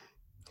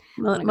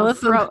 I'm gonna go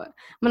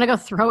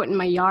throw it in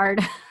my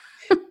yard.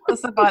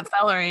 Melissa bought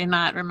celery,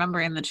 not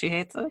remembering that she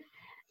hates it.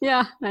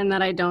 Yeah, and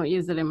that I don't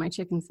use it in my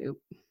chicken soup.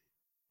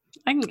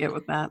 I can get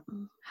with that.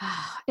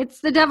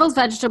 It's the devil's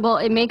vegetable.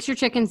 It makes your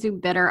chicken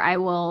soup bitter.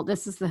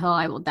 This is the hill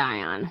I will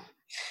die on.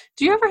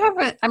 Do you ever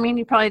have I mean,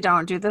 you probably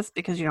don't do this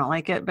because you don't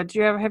like it, but have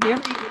you ever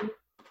eaten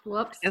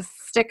Whoops. a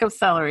stick of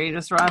celery,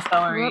 just raw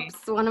celery?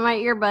 Whoops. One of my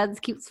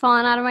earbuds keeps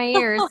falling out of my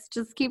ears.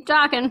 Just keep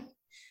talking.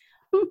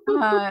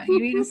 You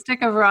eat a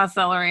stick of raw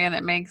celery and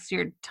it makes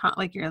your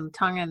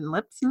tongue and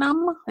lips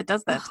numb. It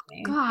does that to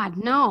me. God,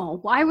 no.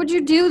 Why would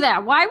you do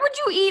that? Why would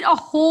you eat a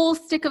whole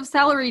stick of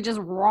celery just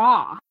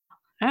raw?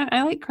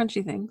 I like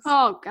crunchy things.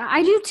 Oh, God,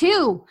 I do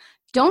too.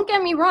 Don't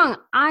get me wrong.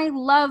 I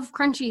love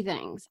crunchy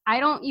things. I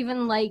don't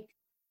even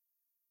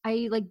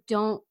I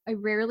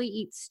rarely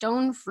eat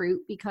stone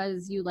fruit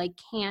because you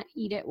can't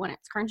eat it when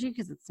it's crunchy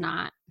because it's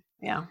not.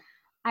 Yeah.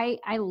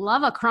 I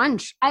love a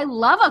crunch. I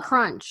love a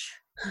crunch.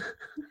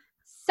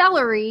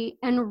 Celery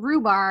and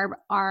rhubarb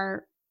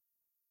are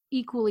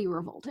equally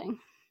revolting.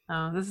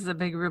 Oh, this is a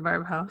big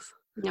rhubarb house.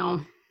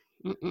 No.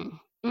 Mm-mm.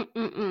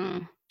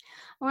 Mm-mm-mm.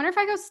 I wonder if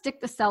I go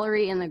stick the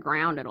celery in the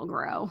ground, it'll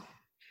grow.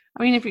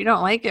 I mean, if you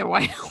don't like it,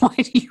 why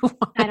do you want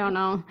it? I don't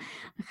know.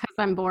 Because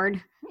I'm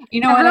bored.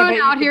 You know Everyone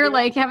what? out here,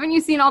 haven't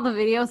you seen all the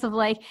videos of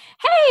hey,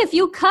 if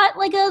you cut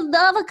an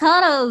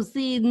avocado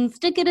seed and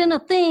stick it in a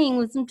thing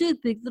with some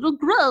toothpicks, it'll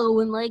grow.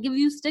 And if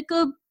you stick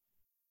a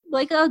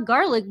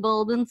garlic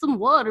bulb in some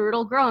water,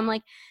 it'll grow. I'm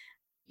like,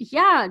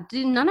 yeah,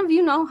 do none of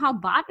you know how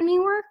botany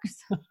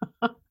works?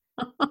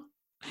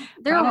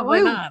 They're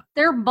Probably not.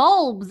 They're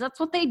bulbs.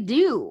 That's what they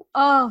do.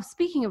 Oh,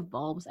 speaking of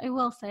bulbs, I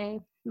will say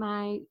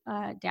my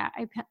dad,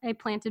 I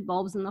planted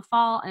bulbs in the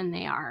fall and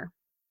they're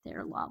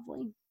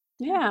lovely.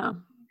 Yeah.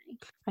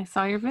 I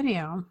saw your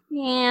video.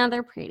 Yeah,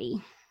 they're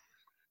pretty.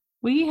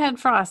 We had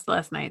frost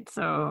last night,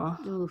 so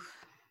Oof.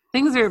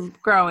 Things are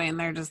growing.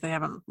 They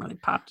haven't really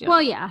popped yet.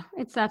 Well, yeah,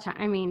 it's that time.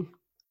 I mean,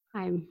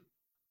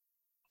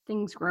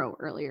 things grow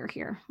earlier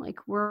here.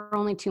 We're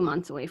only 2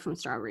 months away from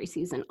strawberry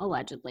season,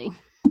 allegedly.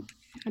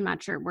 I'm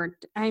not sure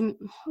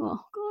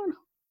oh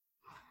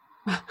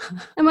God.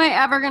 Am I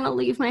ever going to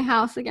leave my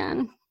house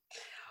again?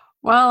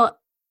 Well,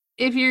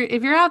 if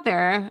you're out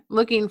there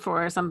looking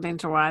for something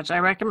to watch, I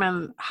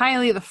recommend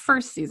highly the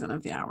first season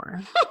of The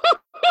Hour.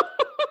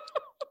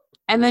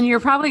 And then you're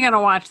probably going to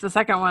watch the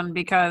second one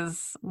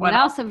because what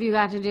else have you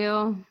got to do?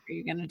 What are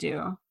you going to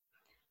do?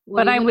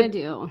 What are you going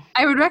to do?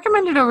 I would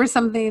recommend it over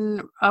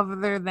something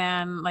other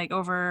than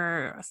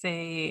over,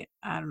 say,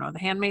 I don't know, The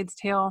Handmaid's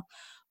Tale,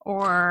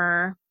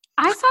 or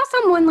I saw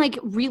someone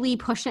really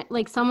push it.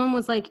 Someone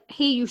was like,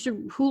 hey,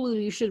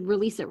 Hulu, you should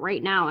release it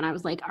right now. And I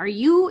was like, are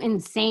you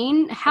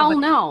insane? Hell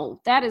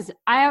no. I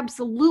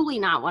absolutely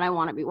not what I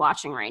want to be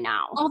watching right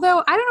now.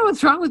 Although I don't know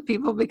what's wrong with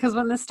people because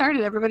when this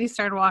started, everybody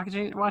started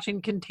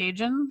watching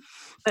Contagion.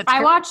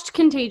 I watched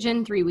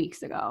Contagion 3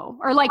 weeks ago.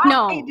 Or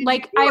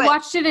I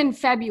watched it in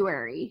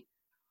February.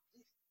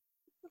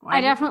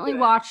 I definitely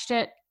watched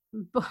it.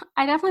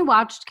 I definitely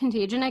watched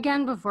Contagion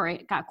again before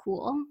it got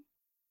cool.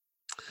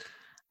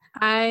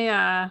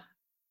 I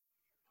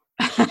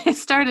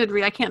started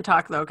I can't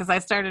talk though because I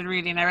started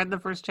reading. I read the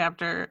first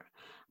chapter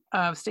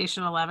of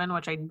Station 11,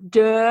 which I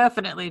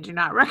definitely do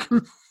not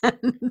recommend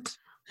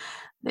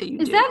that you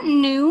do. Is that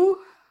new?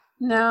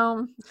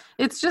 No,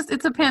 it's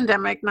a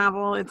pandemic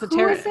novel. It's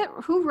Who is it?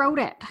 Who wrote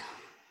it?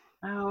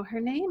 Oh, her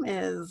name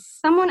is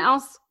someone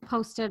else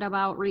posted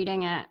about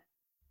reading it.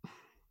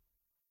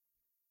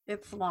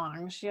 It's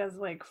long. She has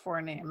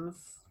 4 names.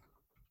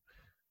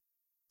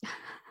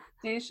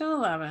 Station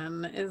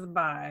 11 is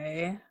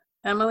by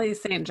Emily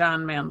St.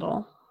 John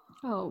Mandel.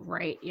 Oh,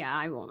 right. Yeah,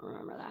 I won't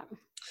remember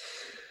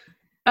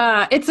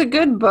that. It's a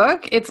good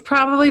book. It's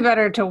probably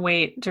better to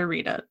wait to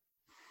read it.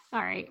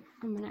 All right.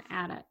 I'm going to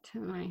add it to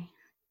my...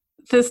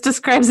 This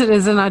describes it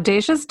as an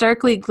audacious,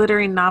 darkly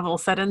glittering novel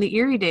set in the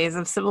eerie days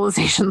of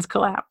civilization's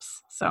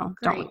collapse. So,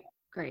 Great.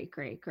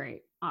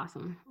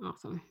 Awesome.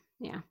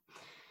 Yeah.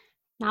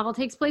 Novel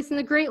takes place in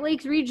the Great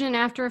Lakes region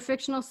after a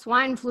fictional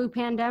swine flu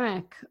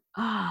pandemic.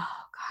 Oh,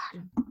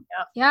 God.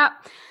 Yep.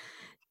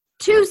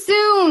 Too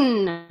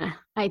soon.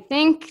 I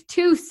think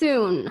too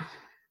soon.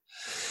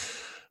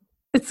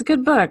 It's a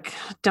good book.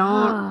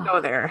 Don't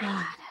go there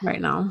right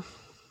now.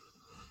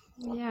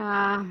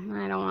 Yeah,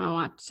 I don't want to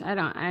watch. I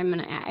am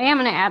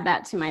gonna add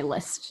that to my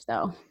list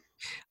though.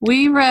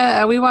 We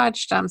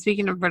watched,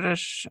 speaking of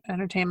British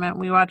entertainment,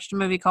 we watched a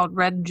movie called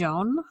Red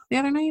Joan the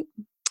other night.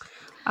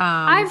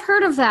 I've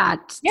heard of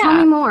that. Yeah. Tell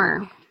me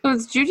more. So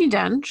it's Judi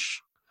Dench,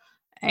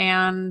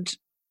 and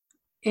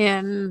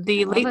in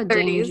the late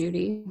 30s,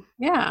 Judy.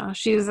 Yeah,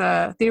 she's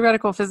a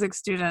theoretical physics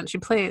student.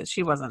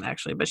 She wasn't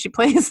actually, but she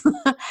plays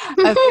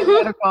a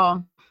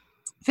theoretical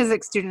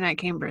physics student at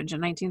Cambridge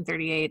in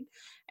 1938.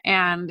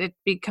 And it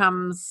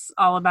becomes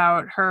all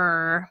about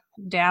her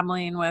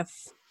dabbling with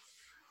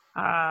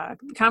the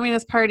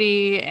Communist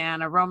Party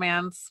and a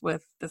romance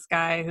with this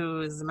guy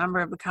who is a member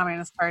of the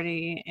Communist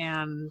Party,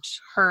 and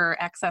her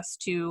access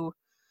to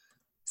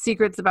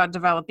secrets about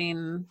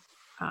developing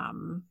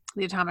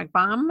the atomic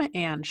bomb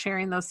and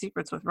sharing those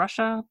secrets with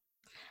Russia.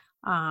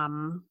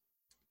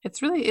 It's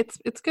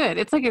good.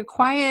 It's like a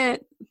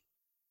quiet,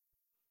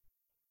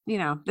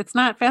 it's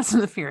not Fast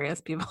and the Furious,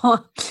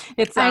 people.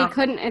 It's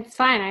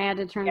fine. I had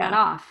to turn that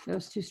off. It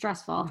was too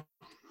stressful.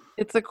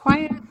 It's a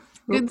quiet,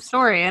 good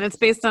story, and it's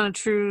based on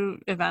true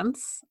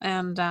events.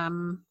 And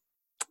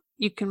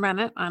you can rent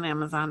it on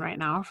Amazon right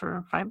now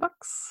for $5.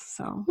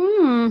 So,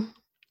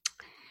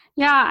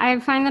 yeah, I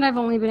find that I've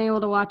only been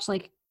able to watch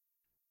like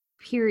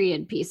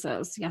period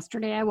pieces.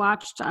 Yesterday, I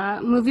watched a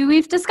movie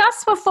we've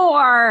discussed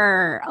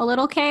before, A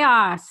Little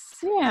Chaos.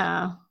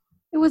 Yeah,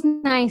 it was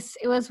nice.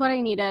 It was what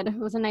I needed. It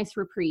was a nice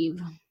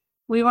reprieve.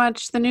 We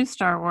watched the new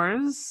Star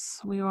Wars.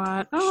 We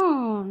watched.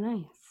 Oh,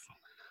 nice.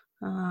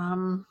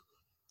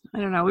 I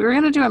don't know. We were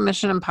gonna do a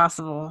Mission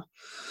Impossible.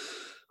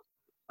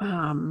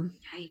 Yikes.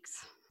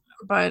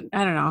 But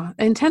I don't know.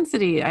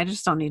 Intensity. I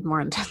just don't need more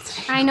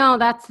intensity. I know,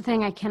 that's the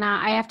thing.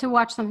 I have to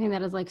watch something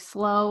that is like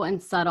slow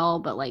and subtle,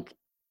 but like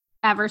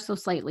ever so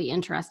slightly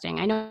interesting.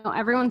 I know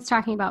everyone's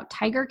talking about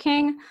Tiger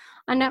King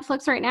on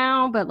Netflix right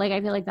now, but like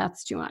I feel like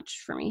that's too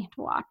much for me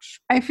to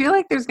watch. I feel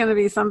like there's going to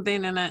be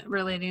something in it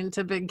relating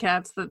to big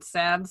cats that's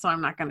sad, so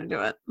I'm not going to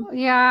do it.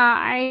 Yeah,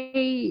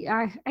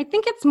 I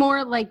think it's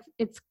more like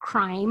it's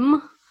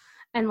crime,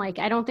 and like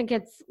I don't think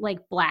it's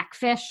like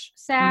Blackfish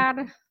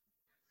sad.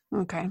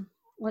 Okay.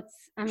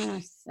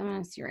 I'm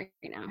gonna see right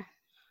now.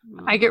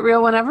 I get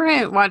real whenever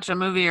I watch a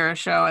movie or a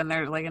show and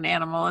there's like an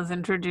animal is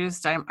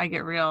introduced. I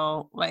get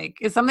real like,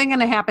 is something going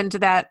to happen to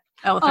that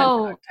elephant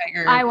or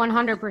tiger? I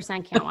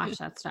 100% can't watch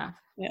that stuff.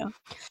 Yeah.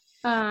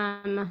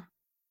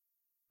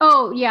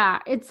 Oh yeah,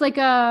 it's like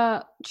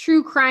a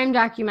true crime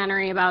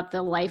documentary about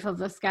the life of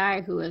this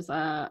guy who is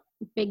a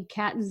big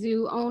cat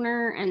zoo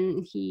owner,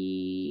 and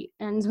he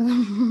ends with a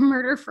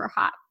murder for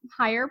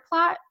hire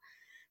plot.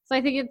 So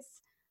I think it's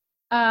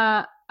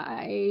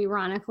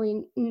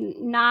ironically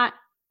not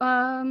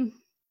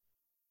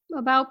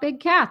about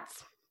big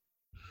cats.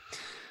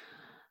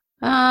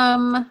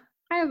 I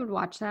would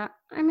watch that.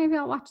 Maybe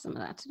I'll watch some of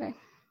that today.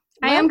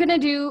 What? I am gonna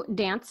do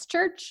Dance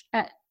Church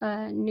at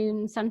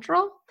noon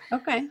Central.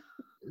 Okay.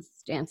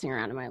 Just dancing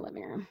around in my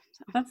living room.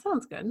 So. That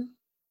sounds good.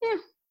 Yeah.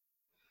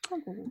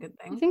 That's a good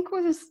thing. I think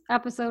this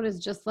episode is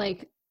just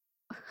like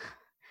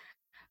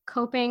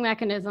coping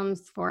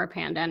mechanisms for a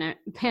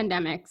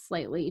pandemic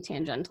slightly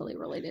tangentially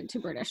related to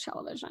British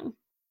television.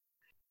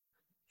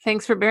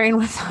 Thanks for bearing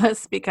with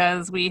us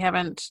because we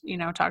haven't,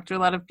 talked to a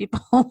lot of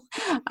people.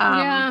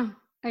 Yeah.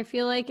 I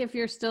feel like if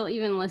you're still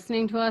even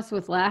listening to us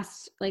with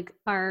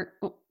our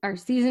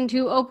season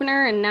 2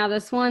 opener and now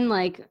this one,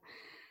 like,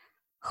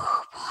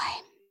 oh boy.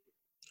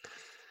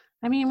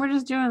 I mean, we're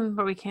just doing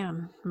what we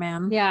can,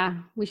 man. Yeah.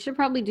 We should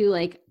probably do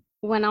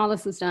when all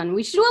this is done,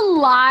 we should do a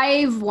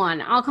live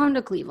one. I'll come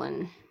to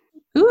Cleveland.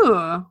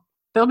 Ooh,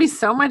 there'll be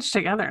so much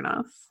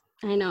togetherness.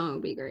 I know, it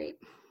would be great.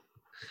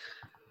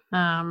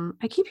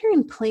 I keep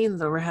hearing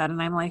planes overhead and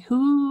I'm like,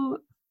 who?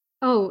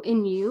 Oh,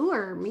 in you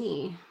or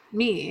me?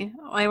 Me.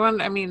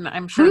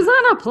 I'm sure. Who's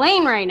on a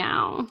plane right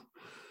now?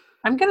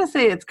 I'm going to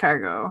say it's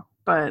cargo,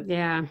 but.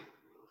 Yeah,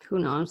 who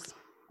knows?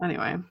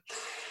 Anyway,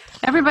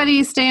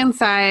 everybody stay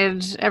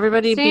inside.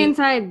 Everybody stay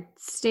inside.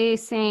 Stay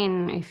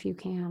sane if you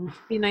can.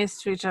 Be nice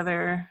to each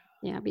other.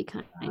 Yeah, be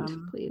kind,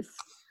 please.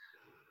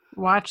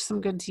 Watch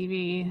some good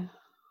TV.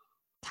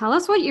 Tell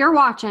us what you're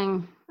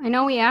watching. I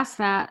know we ask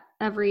that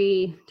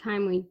every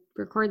time we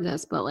record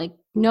this, but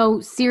no,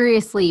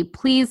 seriously,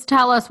 please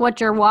tell us what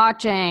you're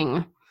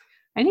watching.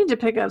 I need to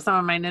pick up some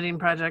of my knitting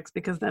projects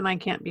because then I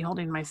can't be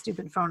holding my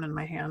stupid phone in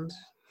my hand.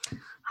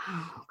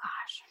 Oh,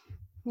 gosh.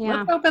 Yeah.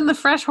 Let's open the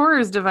Fresh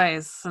Horrors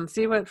device and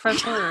see what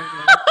Fresh Horrors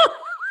is.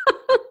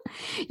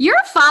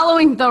 You're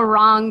following the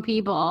wrong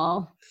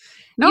people.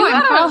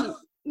 No,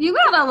 you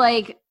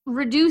gotta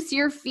reduce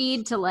your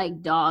feed to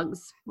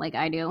dogs like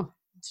I do.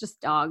 It's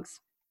just dogs.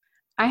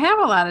 I have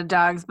a lot of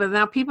dogs, but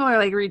now people are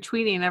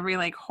retweeting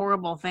every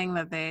horrible thing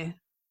that they.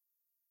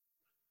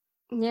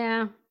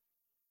 Yeah.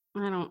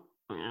 I don't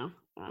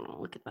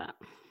look at that.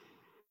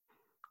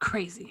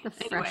 Crazy. The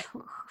fresh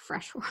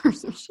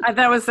horse machine.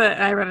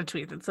 I read a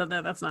tweet that said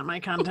that. That's not my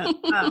content.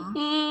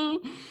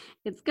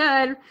 It's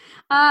good.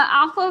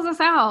 I'll close us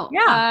out.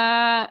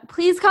 Yeah.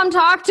 Please come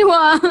talk to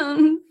us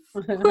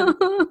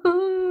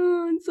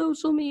on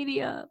social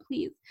media,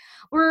 please.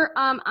 We're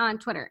on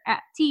Twitter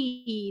at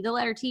T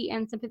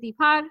and Sympathy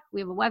Pod.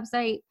 We have a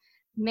website.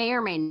 May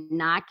or may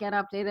not get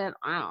updated.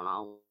 I don't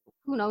know.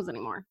 Who knows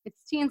anymore?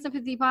 It's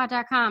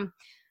tandsympathypod.com.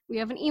 We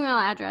have an email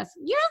address.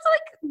 You have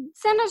to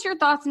send us your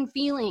thoughts and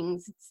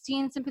feelings. It's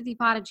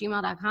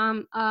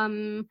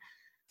tandsympathypod@gmail.com.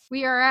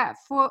 We are at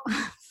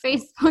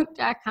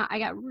facebook.com. I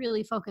got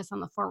really focused on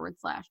the /.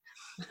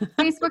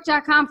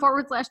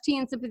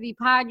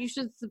 Facebook.com/tandsympathypod. You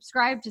should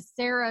subscribe to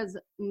Sarah's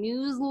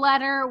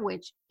newsletter,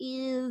 which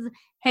is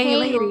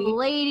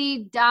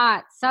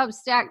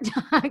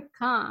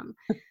heylady.substack.com.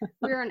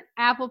 We're on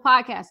Apple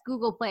Podcasts,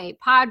 Google Play,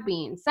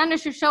 Podbean. Send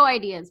us your show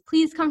ideas.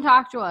 Please come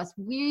talk to us.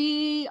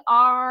 We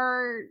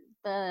are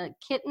the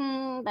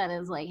kitten that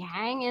is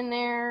hanging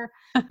there,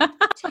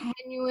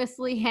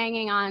 tenuously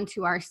hanging on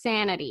to our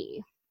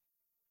sanity.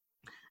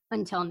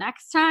 Until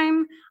next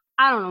time,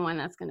 I don't know when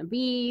that's going to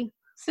be.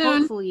 Soon.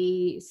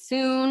 Hopefully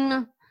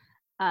soon.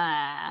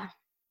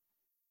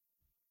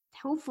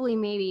 Hopefully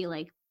maybe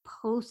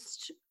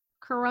post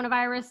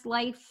coronavirus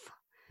life.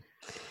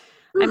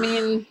 I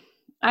mean,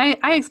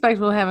 I expect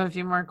we'll have a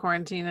few more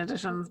quarantine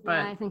editions, but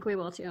yeah, I think we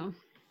will too.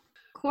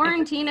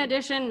 Quarantine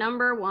edition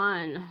number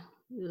 1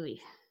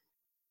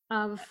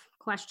 of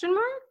question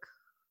mark?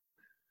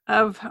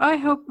 I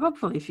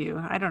hopefully few.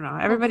 I don't know.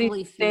 Everybody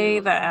Hopefully stay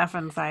few. the F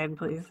inside,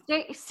 please.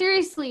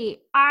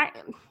 Seriously,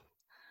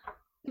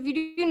 if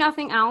you do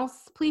nothing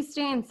else, please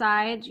stay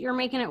inside. You're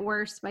making it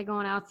worse by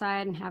going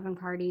outside and having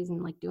parties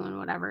and like doing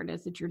whatever it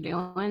is that you're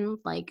doing.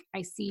 Like,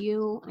 I see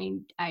you.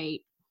 I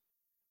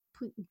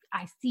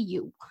see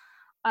you.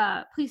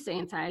 Please stay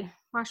inside.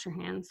 Wash your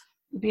hands.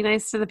 Be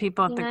nice to the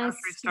people at the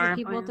grocery store. The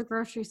people at the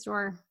grocery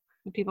store.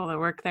 The people that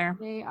work there.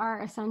 They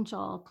are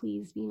essential.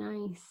 Please be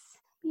nice.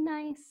 Be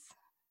nice.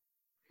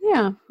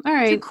 Yeah. All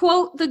right. To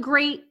quote the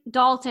great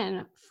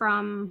Dalton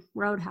from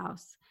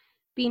Roadhouse,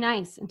 be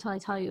nice until I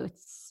tell you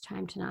it's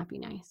time to not be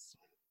nice.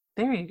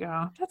 There you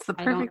go. That's the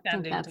perfect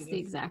ending. I don't think that's the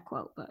exact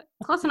quote, but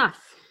close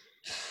enough.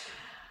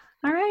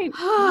 All right.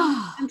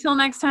 Well, until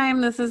next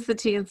time, this is the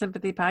Tea and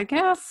Sympathy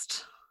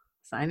podcast.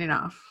 Signing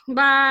off.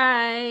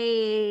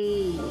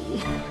 Bye.